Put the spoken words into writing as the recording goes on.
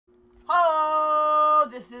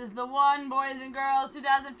is the one, boys and girls,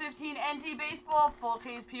 2015 NT Baseball, full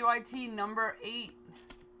case PYT number 8.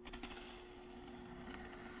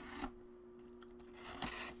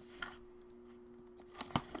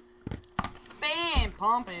 Bam!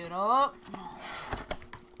 Pump it up.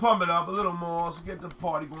 Pump it up a little more so get the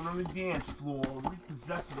party going on the dance floor.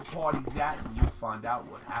 Repossess where the party's at and you'll find out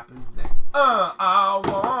what happens next. I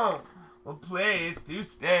want a place to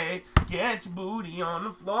stay. Get your booty on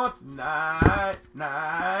the floor tonight.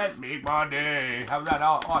 Night, make my day. How's that?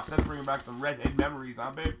 Oh, that's bringing back some redhead memories,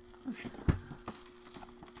 huh, babe?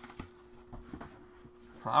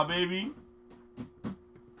 Huh, baby?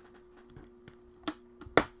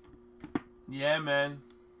 Yeah, man.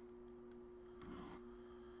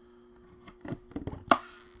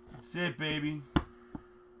 That's it, baby.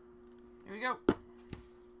 Here we go.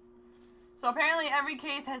 So apparently every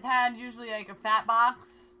case has had usually like a fat box.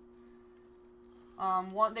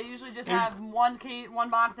 They usually just have one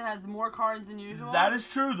box that has more cards than usual. That is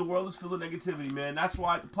true. The world is full of negativity, man. That's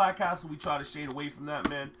why at the Plaque Castle we try to shade away from that,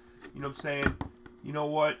 man. You know what I'm saying? You know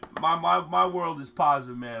what? My world is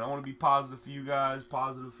positive, man. I want to be positive for you guys,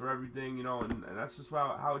 positive for everything, you know, and that's just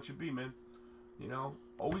how it should be, man. You know,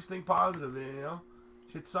 always think positive, man, you know.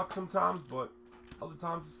 Shit sucks sometimes, but other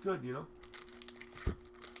times it's good, you know.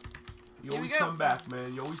 You always come back,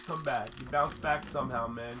 man. You always come back. You bounce back somehow,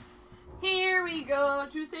 man. Here we go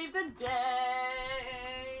to save the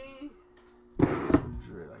day.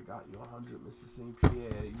 100. I got you 100, Mr. St.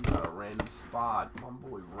 Pierre. You got a random spot. My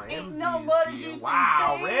boy Ramsey is here.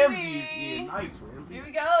 Wow, Ramsey is here. Nice, Ramsey. Here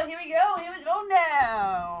we go. Here we go. Here we go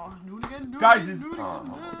now. Do it again. Guys, is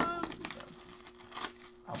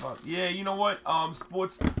how about, yeah, you know what?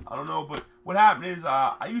 Sports, I don't know, but what happened is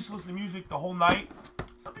I used to listen to music the whole night.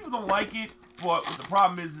 Some people don't like it, but what the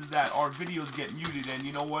problem is that our videos get muted, and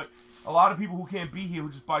you know what? A lot of people who can't be here who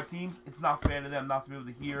just buy teams, it's not fair to them not to be able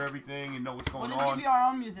to hear everything and know what's going on. We'll just give you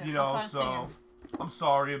our own music. You know, so I'm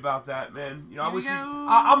sorry about that, man. You know, I wish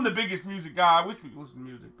I'm the biggest music guy. I wish we could listen to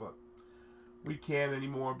music, but we can't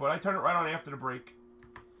anymore. But I turn it right on after the break.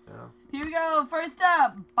 Yeah. Here we go. First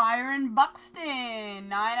up, Byron Buxton.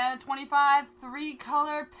 9 out of 25.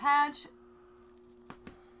 3-color patch.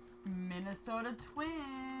 Minnesota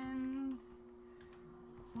Twins.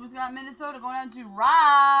 Who's got Minnesota? Going down to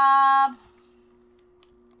Rob.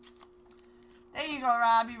 There you go,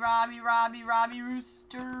 Robbie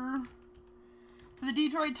Rooster. For the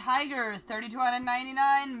Detroit Tigers, 32 out of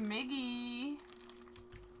 99, Miggy.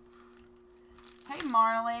 Hey,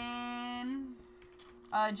 Marlon.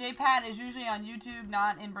 J-Pat is usually on YouTube,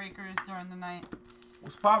 not in breakers during the night.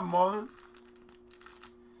 What's poppin', Marlon?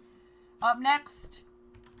 Up next,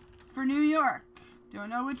 for New York, don't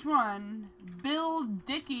know which one, Bill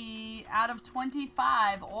Dickey out of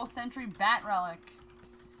 25, All-Century Bat Relic.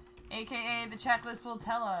 AKA, the checklist will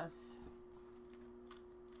tell us.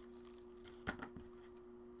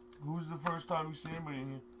 Who's the first time you see anybody in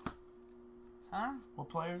here? Huh? What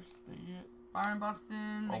players that you get? Byron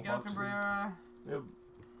Buxton, Miguel Cabrera. Yep.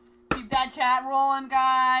 Keep that chat rolling,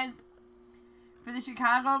 guys. For the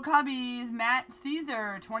Chicago Cubbies, Matt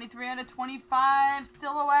Caesar, 23 out of 25,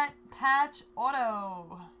 Silhouette Patch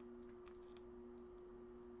Auto.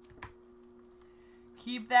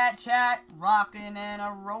 Keep that chat rocking and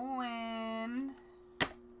a-rolling.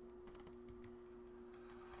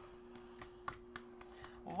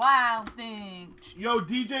 Wild Thing. Yo,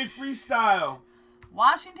 DJ Freestyle.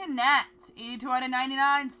 Washington Nats, 82 out of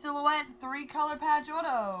 99, Silhouette 3-color patch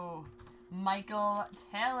auto. Michael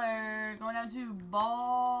Taylor, going down to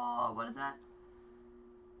Ball. What is that?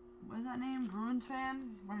 What is that name? Bruins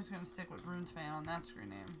fan? We're just going to stick with Bruins fan on that screen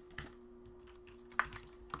name.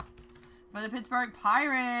 For the Pittsburgh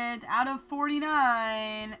Pirates, out of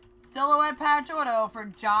 49, Silhouette patch auto for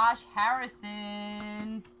Josh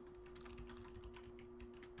Harrison.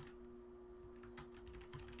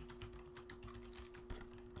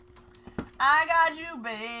 I got you,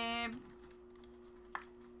 babe.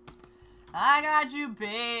 I got you,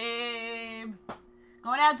 babe.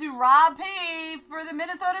 Going out to Rob P. for the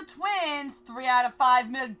Minnesota Twins. 3 out of 5,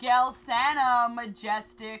 Miguel Sano.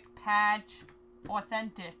 Majestic patch.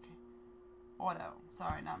 Authentic. Auto.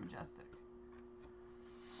 Sorry, not majestic.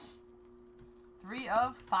 3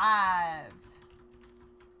 of 5.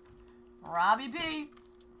 Robbie P.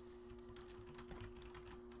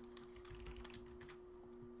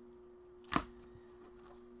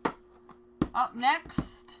 Up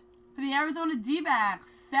next, for the Arizona D-backs,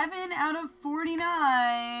 7 out of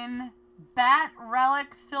 49, Bat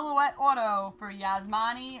Relic Silhouette Auto for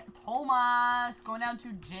Yasmani Tomas, going down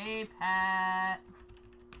to J-Pat.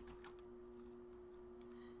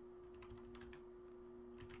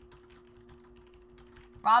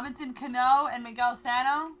 Robinson Cano and Miguel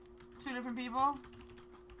Sano. 2 different people.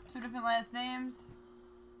 2 different last names.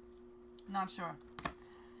 Not sure.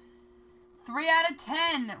 3 out of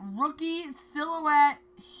 10. Rookie silhouette.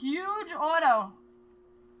 Huge auto.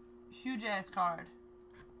 Huge ass card.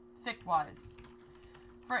 Thick wise.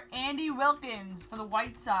 For Andy Wilkins for the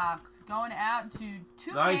White Sox. Going out to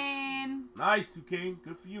Toucan. Nice, Toucan.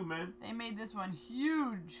 Good for you, man. They made this one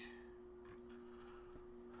huge.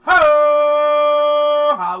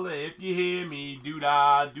 Ho! Holla if you hear me.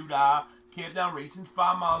 Doo-dah, doo-dah. Camp down racing's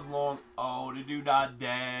 5 miles long. Oh, the doo-dah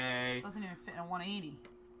day. Doesn't even fit in a 180.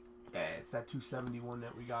 Yeah, it's that 271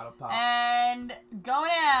 that we got up top. And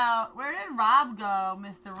going out. Where did Rob go,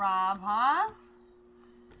 Mr. Rob, huh?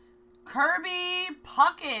 Kirby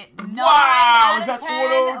Puckett. Wow, is 9 that out of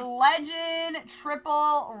 10 auto? Legend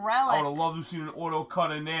triple relic. I would have loved to have seen an auto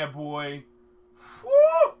cut in there, boy.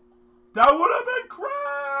 Woo! That would have been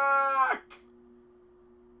crack!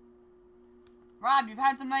 Rob, you've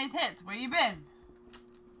had some nice hits. Where you been?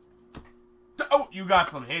 Oh, you got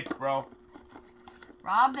some hits, bro.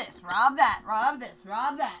 Rob this, rob that, rob this,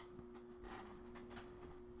 rob that.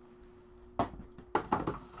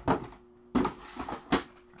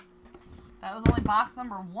 That was only box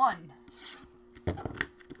number 1.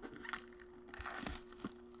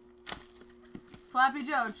 Slappy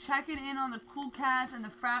Joe, checking in on the Cool Cats and the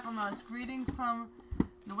Frackle Nuts. Greetings from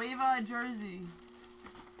Nueva Jersey.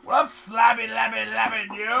 What up, slappy, lappy, lappy,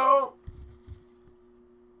 you?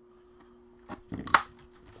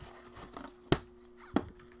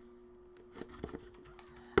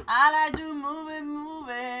 I like to move it, move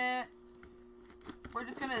it. We're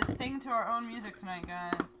just gonna sing to our own music tonight,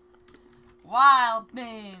 guys. Wild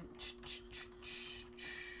Thing.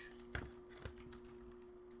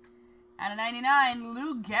 Out of 99,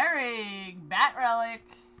 Lou Gehrig, Bat Relic.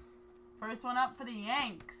 First one up for the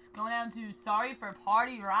Yanks. Going down to Sorry for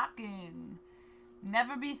Party Rockin'.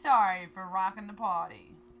 Never be sorry for rocking the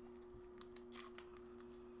party.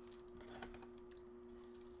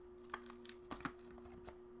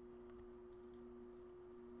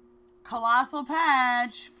 Colossal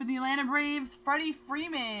patch for the Atlanta Braves, Freddie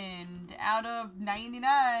Freeman, out of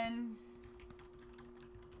 99.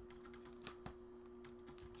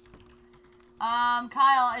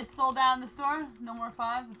 Kyle, it's sold out in the store. No more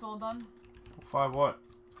 5. It's all done. 5 what?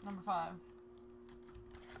 Number 5.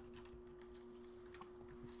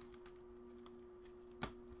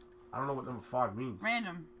 I don't know what number 5 means.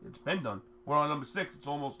 Random. It's been done. We're on number 6. It's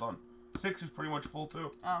almost done. 6 is pretty much full,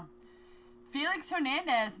 too. Oh. Felix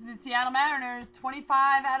Hernandez for the Seattle Mariners,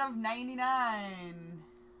 25 out of 99.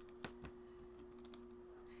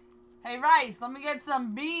 Hey, Rice, let me get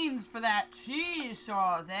some beans for that cheese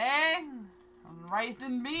sauce, eh? Some rice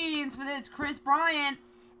and beans for this Chris Bryant,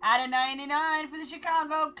 out of 99 for the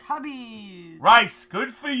Chicago Cubbies. Rice,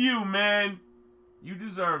 good for you, man. You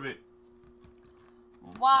deserve it.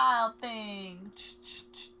 Wild Thing.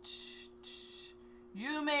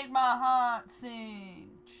 You make my heart sing.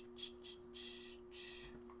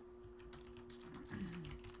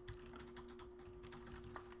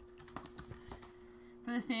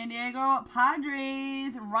 For the San Diego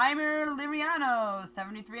Padres, Reimer Liriano,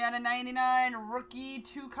 73 out of 99, rookie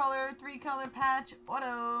 2-color, 3-color patch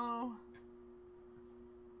auto.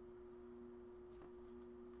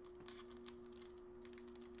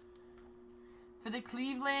 For the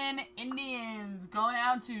Cleveland Indians, going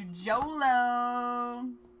out to Jolo.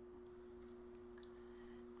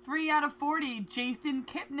 3 out of 40, Jason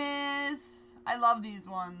Kipnis. I love these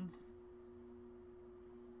ones.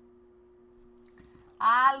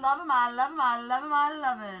 I love him, I love him, I love him, I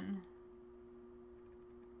love him.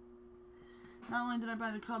 Not only did I buy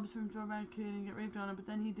the Cubs from Throwback Kid and get raped on it, but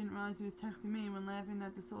then he didn't realize he was texting me when laughing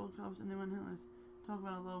at the sold Cubs and they went hitless. Talk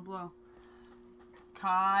about a low blow.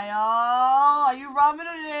 Kyle, are you rubbing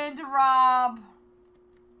it into Rob?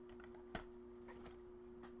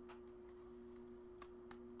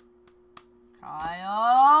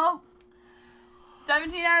 Kyle.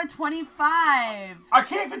 17 out of 25. I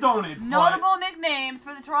can't condone it. Notable nicknames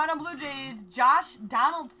for the Toronto Blue Jays, Josh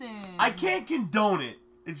Donaldson. I can't condone it.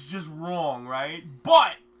 It's just wrong, right?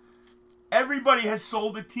 But everybody has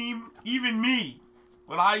sold a team, even me.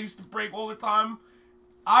 When I used to break all the time,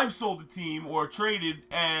 I've sold a team or traded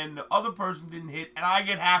and the other person didn't hit, and I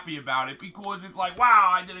get happy about it because it's like,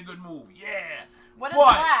 wow, I did a good move. Yeah. What is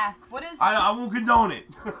black? What is... I won't condone it.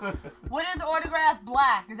 What is autograph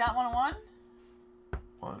black? Is that 101?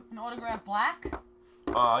 What? An autograph black?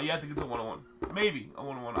 Yeah, I think it's a 101. Maybe a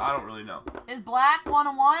 101. I don't really know. Is black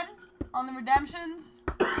 101 on the redemptions?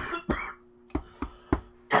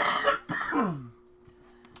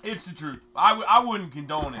 It's the truth. I wouldn't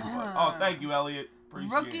condone it. But, oh, thank you, Elliot.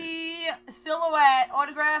 Appreciate Rookie silhouette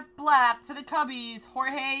autograph black for the Cubbies,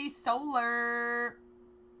 Jorge Soler.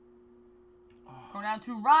 Going down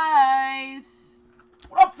to Rice.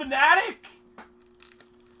 What up, Fanatic?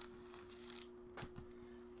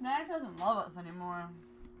 Fanatic doesn't love us anymore.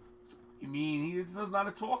 You mean he's not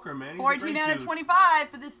a talker, man? He's 14 out of 25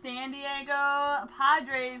 for the San Diego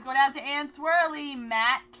Padres. Going down to Ann Swirly,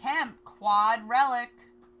 Matt Kemp, quad relic.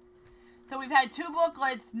 So we've had 2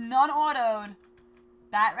 booklets, none autoed.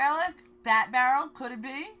 Bat relic, bat barrel, could it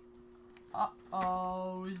be?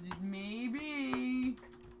 Uh-oh, is it maybe?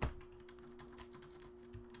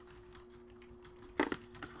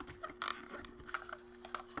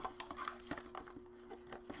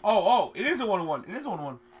 Oh, it is a 1-1. It is a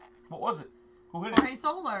 1-1. What was it? Who hit it? Jorge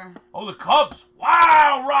Soler. Oh, the Cubs.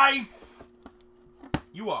 Wow, Rice.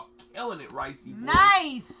 You are killing it, Ricey boy.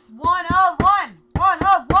 Nice. 1 of 1. 1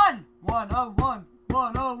 of 1. 1 of 1.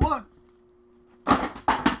 1 of 1.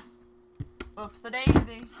 Oops, the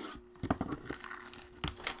daisy.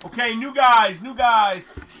 Okay, new guys.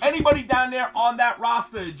 Anybody down there on that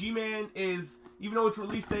roster? G-Man is, even though it's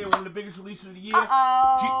release day, one of the biggest releases of the year.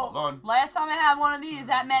 Uh-oh. Hold on. Last time I had one of these,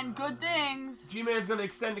 that meant good things. G-Man's going to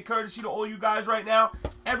extend the courtesy to all you guys right now.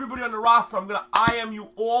 Everybody on the roster, I'm going to IM you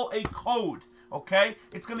all a code, okay?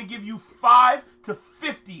 It's going to give you 5 to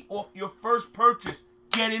 50 off your first purchase.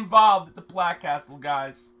 Get involved at the Black Castle,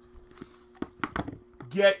 guys.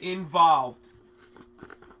 Get involved.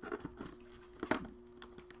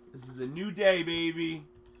 This is a new day, baby.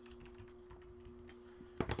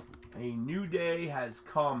 A new day has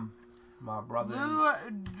come, my brothers. Lou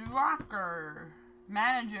Drucker,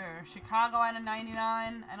 manager, Chicago out of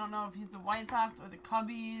 99. I don't know if he's the White Sox or the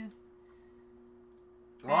Cubbies.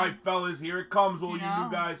 All right, fellas, here it comes. All you know?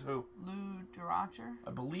 new guys. Who? Lou Drucker.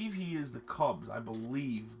 I believe he is the Cubs. I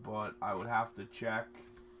believe, but I would have to check.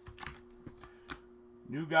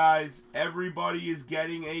 New guys, everybody is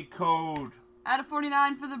getting a code. Out of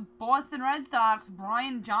 49 for the Boston Red Sox,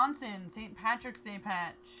 Brian Johnson, St. Patrick's Day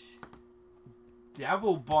patch.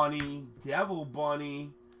 Devil Bunny. Devil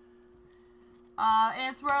Bunny.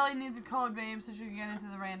 Aunt Swirly needs a code, babe, so she can get into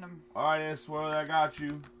the random. All right, Aunt Swirly, I got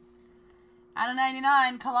you. Out of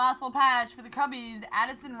 99, Colossal patch for the Cubbies,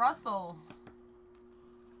 Addison Russell.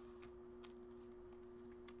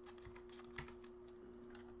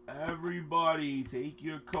 Everybody, take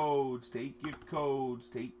your codes. Take your codes.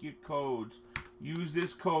 Take your codes. Use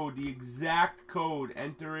this code, the exact code.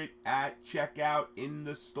 Enter it at checkout in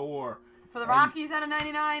the store. For the Rockies out of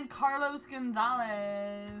 99, Carlos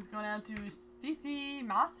Gonzalez. Going out to CC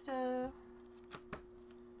Master.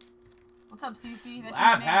 What's up, CC? That's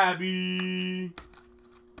your name. Happy.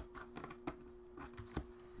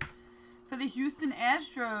 For the Houston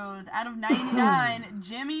Astros out of 99,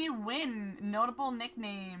 Jimmy Wynn. Notable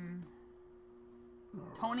nickname.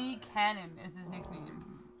 Tony Cannon is his nickname.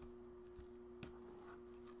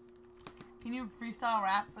 Can you freestyle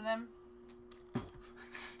rap for them?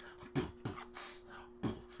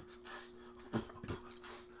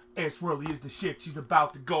 Aunt Swirly is the shit. She's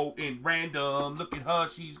about to go in random. Look at her.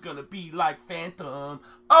 She's gonna be like Phantom.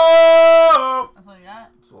 Oh! That's all you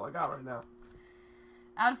got? That's all I got right now.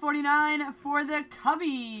 Out of 49 for the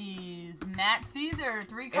Cubbies, Matt Caesar,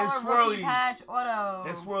 3-color rookie patch auto.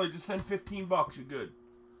 Aunt Swirly, just send $15. You're good.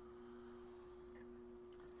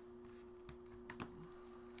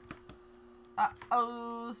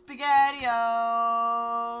 Uh-oh, Spaghetti-O.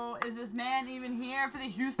 Is this man even here for the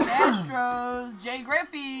Houston Astros? Jay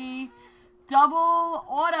Griffey, double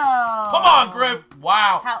auto. Come on, Griff.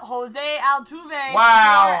 Wow. Jose Altuve,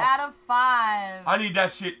 wow. 4 out of 5. I need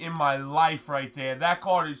that shit in my life right there. That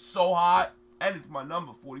card is so hot. And it's my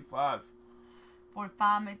number, 45.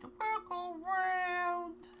 45, make the world go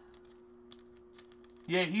round.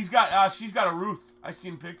 Yeah, he's got, she's got a Ruth. I've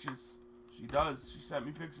seen pictures. She does. She sent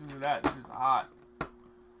me pictures of that. It's hot.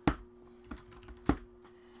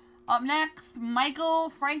 Up next, Michael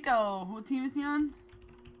Franco. What team is he on?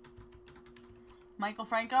 Michael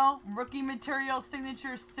Franco. Rookie material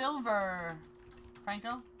signature silver.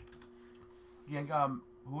 Franco? Yeah,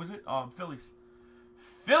 who is it? Phillies.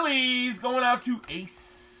 Phillies going out to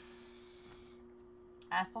Ace.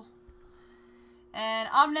 Asshole. And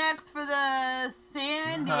up next for the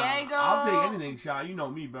San Diego. I'll take anything, Shy. You know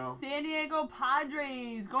me, bro. San Diego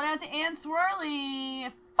Padres. Going out to Ann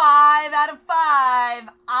Swirly. 5 out of 5.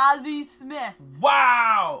 Ozzie Smith.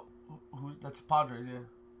 Wow. That's Padres, yeah.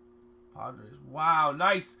 Padres. Wow,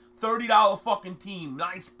 nice. $30 fucking team.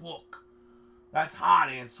 Nice book. That's hot,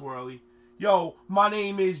 Aunt Swirly. Yo, my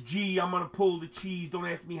name is G. I'm gonna pull the cheese. Don't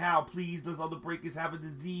ask me how, please. Does other breakers have a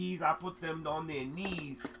disease? I put them on their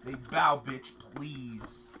knees. They bow, bitch,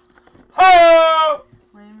 please. Ho!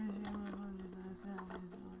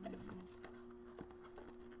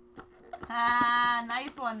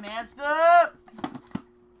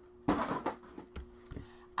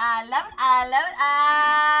 I love it.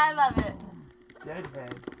 I love it.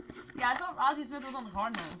 Deadhead. Yeah, I thought Ozzie Smith was on the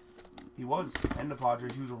Cardinals. He was. And the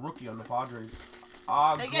Padres. He was a rookie on the Padres.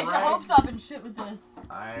 They get your hopes up and shit with this.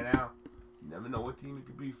 I know. Never know what team it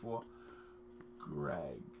could be for.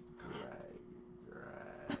 Greg.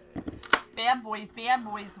 Bad boys.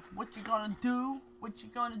 What you gonna do? What you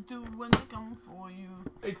gonna do when they come for you?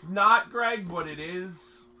 It's not Greg, but it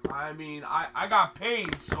is. I mean, I got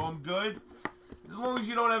paid, so I'm good. As long as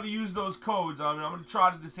you don't ever use those codes, I mean, I'm gonna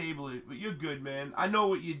try to disable it. But you're good, man. I know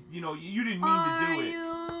what you know. You didn't mean to do it.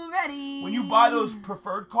 Are you ready? When you buy those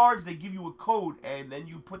preferred cards, they give you a code, and then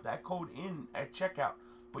you put that code in at checkout.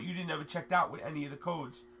 But you didn't ever check out with any of the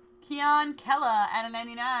codes. Keon Keller at a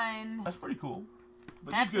 99. That's pretty cool.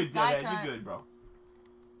 But That's you're good, the sky Deadhead. cut. You're good, bro.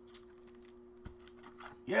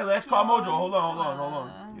 Yeah, last card mojo. Hold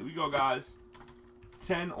on. Here we go, guys.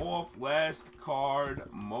 10 off last card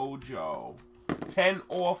mojo. 10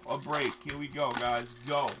 off a break. Here we go, guys.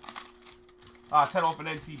 Go. 10 off an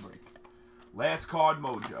NT break. Last card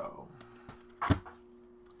mojo.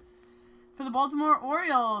 For the Baltimore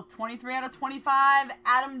Orioles, 23 out of 25,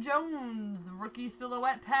 Adam Jones. Rookie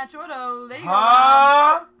silhouette patch auto. There you go.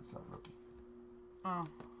 It's not a rookie.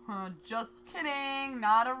 Oh, just kidding.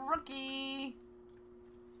 Not a rookie.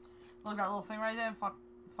 Look, that little thing right there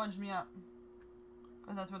fudged me up.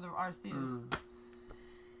 Because that's where the RC is.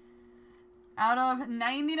 Out of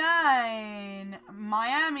 99,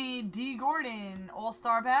 Miami, D. Gordon,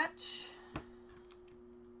 All-Star patch.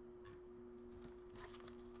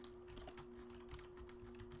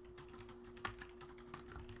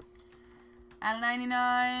 Out of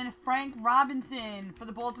 99, Frank Robinson for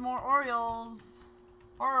the Baltimore Orioles.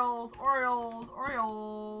 Orioles.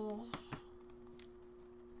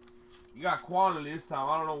 You got quantity this time.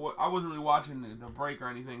 I don't know what. I wasn't really watching the break or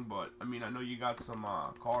anything, but I mean, I know you got some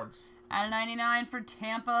cards. Out of 99 for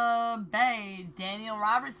Tampa Bay, Daniel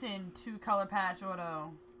Robertson, 2-color patch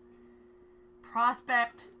auto.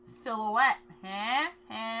 Prospect silhouette. Huh?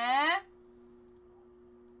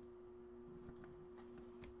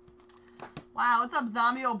 Wow, what's up,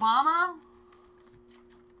 Zombie Obama?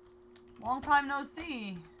 Long time no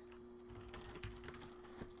see.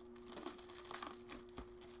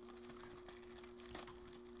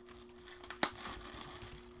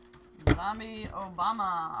 Zombie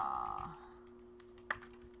Obama.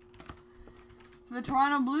 For the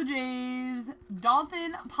Toronto Blue Jays,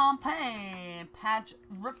 Dalton Pompey,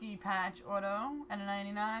 rookie patch auto at a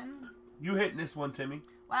 99. You hitting this one, Timmy?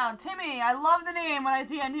 Wow, Timmy, I love the name when I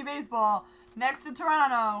see NT Baseball. Next to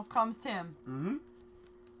Toronto comes Tim.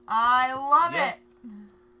 I love it.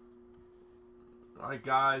 Alright,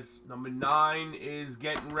 guys. Number 9 is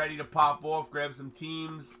getting ready to pop off. Grab some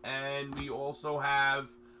teams. And we also have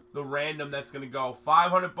the random that's going to go.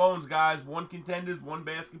 500 bones, guys. 1 contenders, 1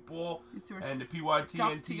 basketball. And the PYT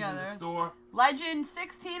NTs in the store. Legend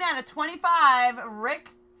 16 out of 25, Rick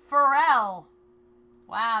Farrell.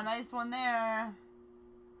 Wow, nice one there.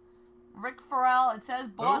 Rick Farrell, it says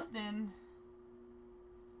Boston.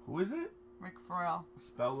 Who is it? Rick Farrell.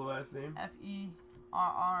 Spell the last name. F-E-R-R-E-L-L.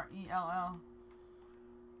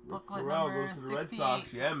 Booklet Farrell number goes to the 68. Red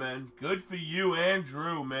Sox. Yeah, man. Good for you,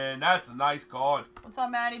 Andrew, man. That's a nice card. What's up,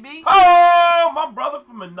 Matty B? Oh, my brother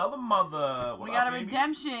from another mother. We got a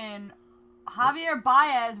redemption. Javier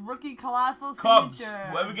Baez, rookie colossal Cubs. signature.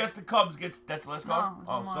 Whoever gets the Cubs gets. That's the last card?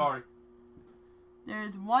 No, Oh, sorry.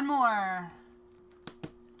 There's one more.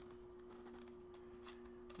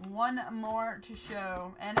 One more to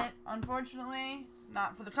show. And it, unfortunately,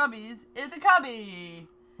 not for the Cubbies, is a Cubby.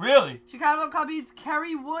 Really? Chicago Cubbies,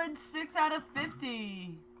 Kerry Wood, 6 out of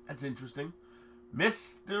 50. That's interesting.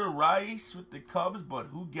 Mr. Rice with the Cubs, but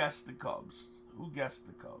who guessed the Cubs? Who guessed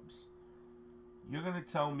the Cubs? You're going to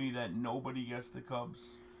tell me that nobody guessed the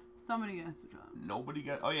Cubs? Somebody guessed the Cubs. Nobody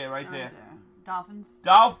guessed. Oh, yeah, right there. Dolphins.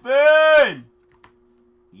 Dolphin!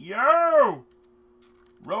 Yo!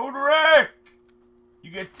 Roderick! You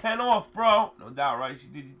get 10 off, bro. No doubt, right? You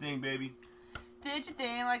did your thing, baby. Did your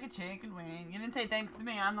thing like a chicken wing. You didn't say thanks to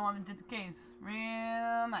me. I'm the one that did the case.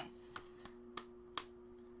 Real nice.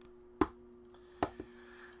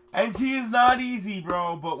 NT is not easy,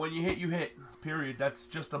 bro. But when you hit, you hit. Period. That's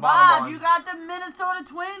just the bottom Bob, line. you got the Minnesota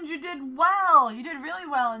Twins. You did well. You did really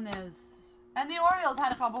well in this. And the Orioles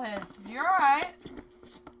had a couple hits. You're alright.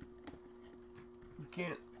 You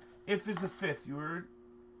can't. If is a 5th, you heard?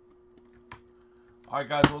 Alright,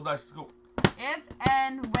 guys. Roll dice. Let's go. If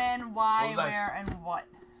and when, why, where, and what.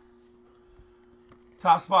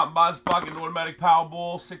 Top spot and bottom spot, get an automatic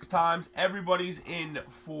Powerball 6 times. Everybody's in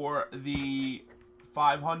for the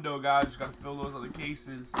 500, guys. Just gotta fill those other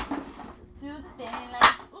cases. Do the thing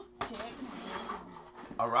like, ooh, check.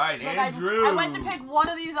 All right, Look, Andrew. I went to pick one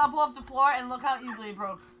of these up off the floor, and look how easily it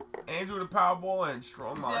broke. Andrew with a Powerball and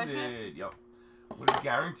strong-minded. Yep. With a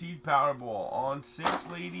guaranteed Powerball on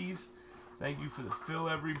 6, ladies. Thank you for the fill,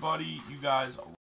 everybody. You guys